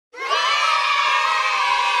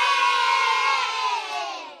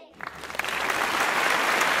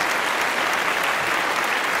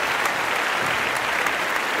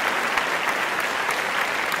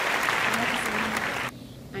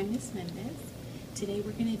Today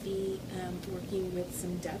we're going to be working with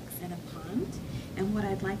some ducks in a pond. And what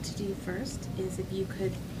I'd like to do first is if you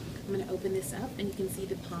could, I'm going to open this up and you can see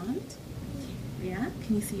the pond. Yeah?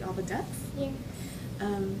 Can you see all the ducks? Yes.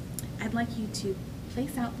 I'd like you to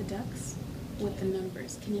place out the ducks with the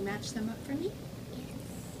numbers. Can you match them up for me? Yes.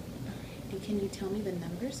 All right. And can you tell me the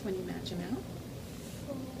numbers when you match them out?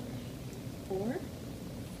 4, 4,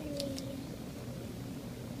 3,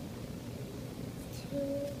 2,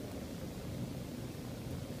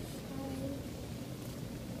 5, and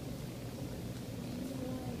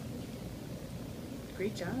 1.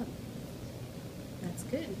 great job. That's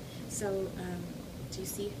good. So, do you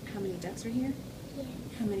see how many ducks are here? Yes.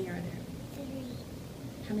 How many are there? 3.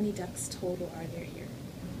 How many ducks total are there here?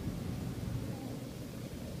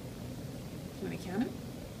 You want to count them?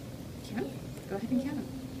 Count? Yes. Go ahead and count them.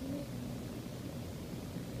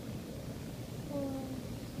 4,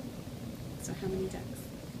 So how many ducks?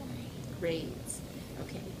 5. Great.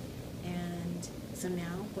 Okay. And so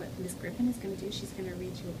now what Miss Griffin is going to do, she's going to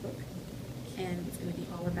read you a book. And it's going to be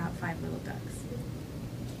all about 5 little ducks.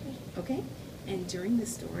 Okay? And during the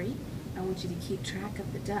story, I want you to keep track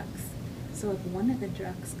of the ducks. So if one of the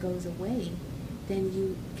ducks goes away, then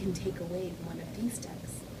you can take away one of these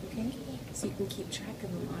ducks. Okay? So you can keep track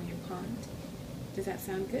of them on your pond. Does that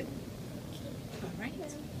sound good? All right.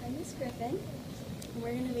 I'm Miss Griffin, and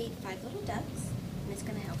we're going to read 5 little ducks, and it's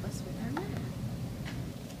going to help us with our math.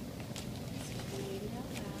 So we're going to read it out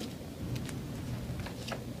loud.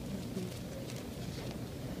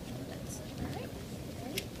 Ducks. All right.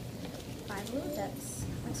 Ready? 5 little ducks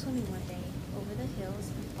went swimming one day over the hills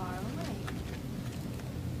and far away.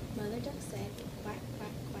 Mother duck said, quack,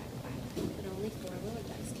 quack, quack, quack, but only 4 little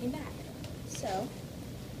ducks came back. So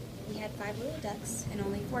we had 5 little ducks, and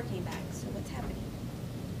only 4 came back. So what's happening?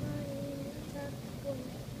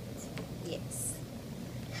 Yes.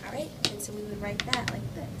 All right, and so we would write that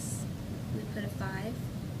like this. We would put a 5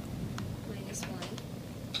 minus 1,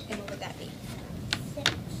 and what would that be?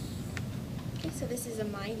 6. Okay, so this is a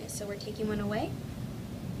minus, so we're taking 1 away.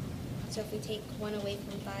 So if we take 1 away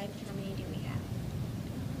from 5, how many do we have?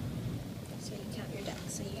 So you count your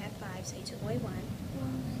ducks. So you had 5, so you took away 1.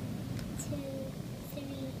 1, 2, 3,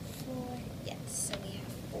 4. Yes, so we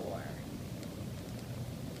have 4.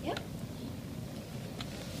 Yep.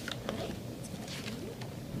 All right, let's continue.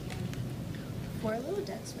 4 little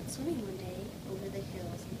ducks went swimming one day over the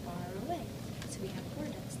hills and far away. So we have 4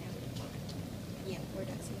 ducks now in the pond. You have 4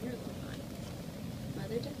 ducks in your little pond.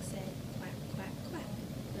 Mother duck said, quack, quack, quack,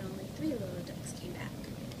 but only 3 little ducks came back.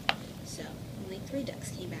 So only 3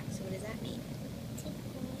 ducks came back. So what does that mean?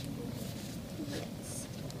 Yes.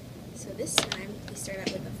 So this time we start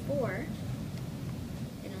out with a 4,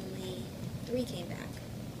 and only 3 came back.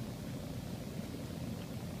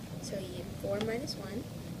 So you have 4 minus 1.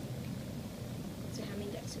 So how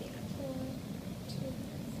many ducks do we have? 4,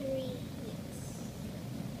 2, 3. Yes.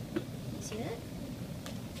 You see that?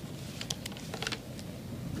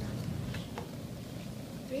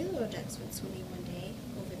 3 little ducks went swimming one day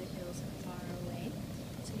over the hills and far away.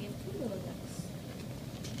 So we have 2 little ducks.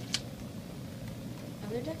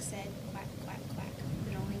 Mother duck said, quack, quack, quack,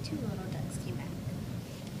 but only 2 little ducks came back.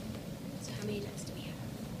 So how many ducks do we have?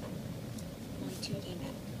 Only 2 came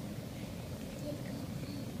back.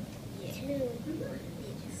 Yeah. 2.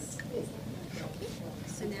 Yes.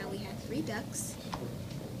 So now we have 3 ducks.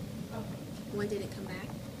 1 didn't come back.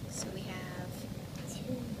 So we have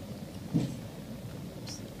 2.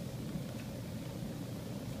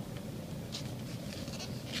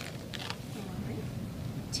 Alright.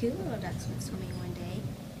 2 little ducks went swimming one day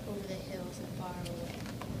over the hills and far away.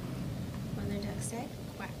 Mother duck said,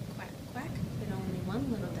 quack, quack, quack, but only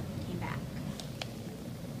 1 little duck came back.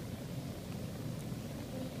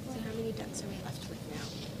 So how many ducks are we left with now?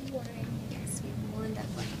 1. Yes, we have 1 duck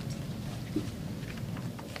left.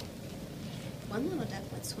 1 little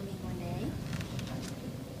duck went swimming one day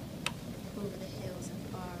over the hills and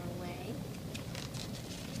far away.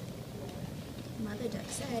 Mother duck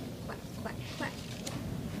said, quack, quack, quack.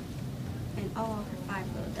 And all her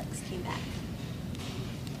 5 little ducks came back.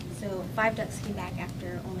 So 5 ducks came back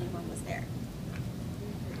after only 1 was there.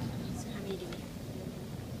 So how many do we have?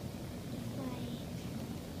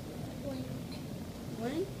 5.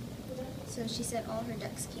 1. 1? So she said all her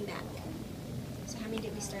ducks came back. So how many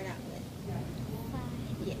did we start out with?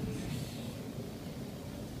 5. Yes.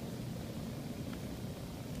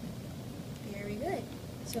 Very good.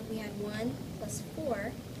 So if we had 1 plus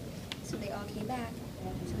 4, so they all came back,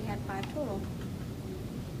 so we had 5 total.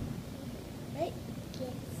 Right?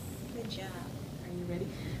 Yes. Good job. Are you ready?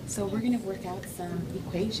 So we're going to work out some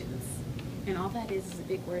equations. And all that is a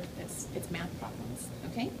big word. It's math problems.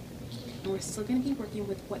 Okay? Okay. And we're still going to be working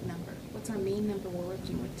with what number? What's our main number we're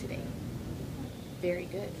working with today? Very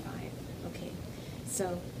good, 5. Okay,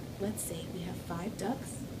 so let's say we have 5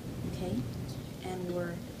 ducks, okay, and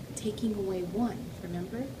we're taking away 1.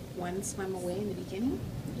 Remember, 1 swam away in the beginning?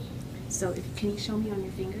 So can you show me on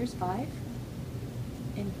your fingers 5?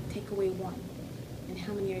 And take away 1. And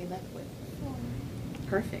how many are you left with? 4.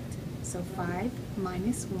 Perfect. So 5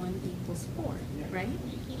 minus 1 equals 4, right?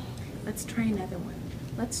 Yeah. Let's try another one.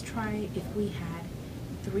 Let's try if we had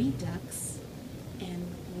 3 ducks and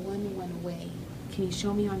 1 went away. Can you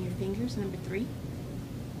show me on your fingers number 3?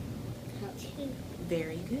 2.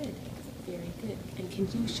 Very good. Very good. And can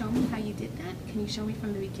you show me how you did that? Can you show me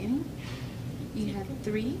from the beginning? You had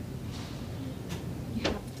 3. You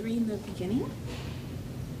have 3 in the beginning.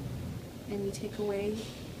 And you take away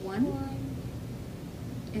 1. 1,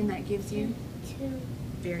 And that gives you 2,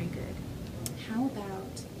 very good. How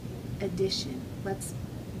about addition? Let's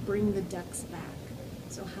bring the ducks back.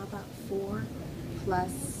 So how about 4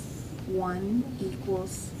 plus 1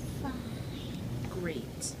 equals 5.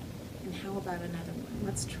 great. And how about another one?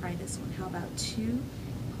 Let's try this one. How about 2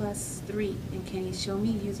 plus 3? And can you show me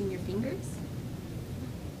using your fingers?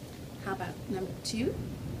 How about number 2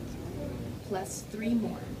 plus 3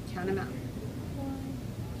 more? Count them out. 1,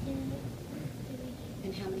 2, 3,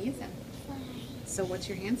 And how many is that? 5. So what's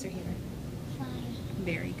your answer here? 5.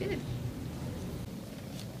 Very good.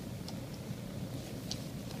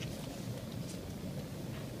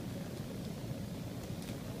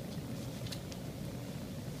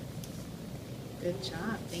 Good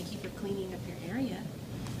job. Thank you for cleaning up your area.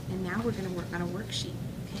 And now we're going to work on a worksheet,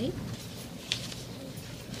 okay?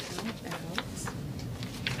 How about,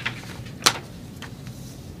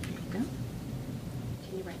 here you go.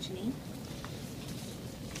 Can you write your name?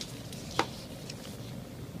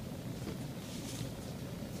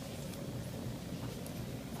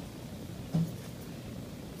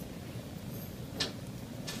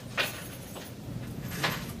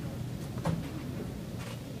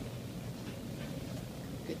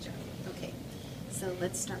 Good job. Okay, so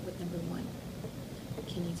let's start with number 1.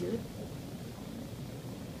 Can you do it?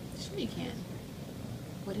 Sure you can.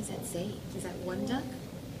 What does that say? Is that 1 duck?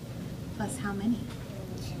 Plus how many?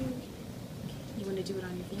 2. You want to do it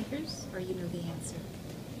on your fingers, or you know the answer?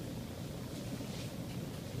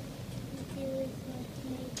 Do it with my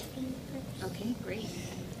fingers. Okay, great.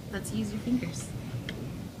 Let's use your fingers.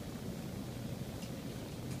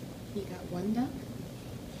 You got 1 duck.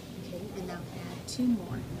 Okay, and now add 2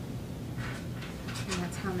 more. And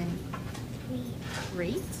that's how many? 3.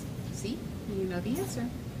 Great. See? You know the answer.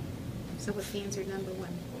 So what's the answer to number 1?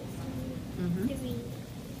 Mm-hmm. 3.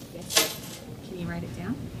 Yes. Can you write it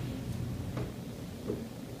down?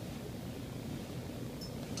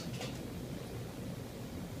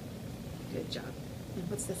 Good job. And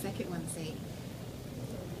what's the second one say?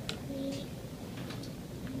 3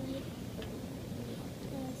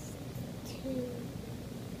 plus 2.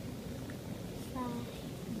 5.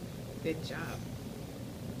 Good job.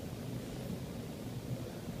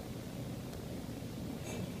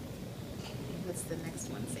 And what's the next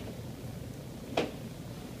one say?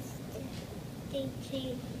 They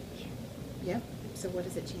change. Yep. So what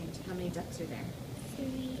does it change? How many ducks are there? 3.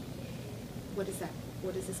 What is that?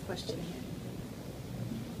 What is this question here?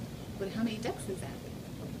 How many ducks is that?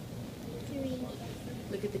 3.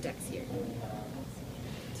 Look at the ducks here.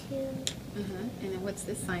 2. Uh-huh. And then what's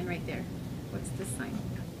this sign right there? What's this sign?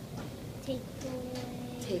 Take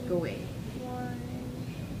away. Take away. 1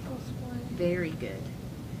 plus 1. Very good.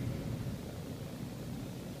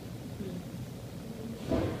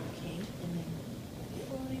 Okay, and then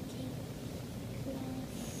 40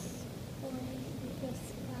 plus 4 equals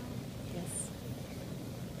 5. yes.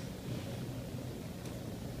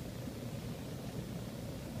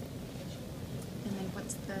 And then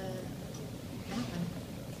what's that one?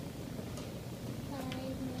 5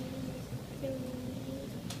 minus 3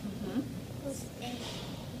 Mm-hmm. equals 8.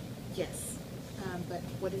 Yes. But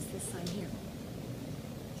what is this sign here?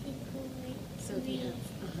 Take away So if you 3. have,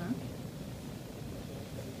 uh-huh.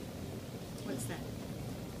 What's that?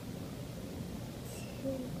 2.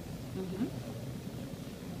 Mm-hmm.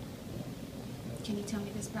 Can you tell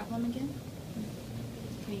me this problem again?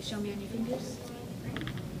 Can you show me on your fingers? 5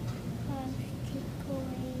 take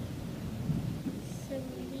away 3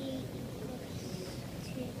 equals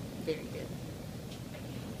 2. Very good.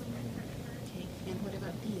 Okay, and what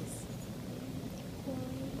about these? 1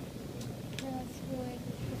 plus 4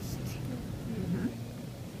 equals 2. Mm-hmm.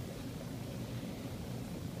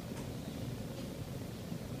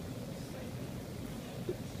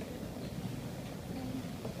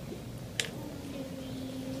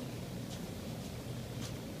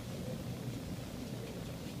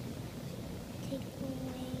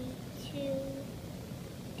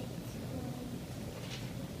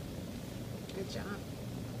 job.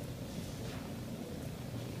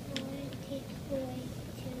 4 take away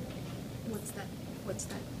 2. What's that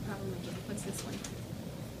problem again? What's this one?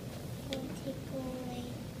 4 take away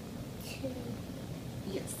 2.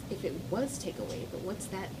 Yes, if it was take away, but what's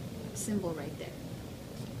that symbol right there?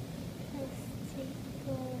 Plus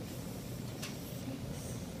equals 6.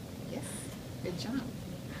 Yes, good job.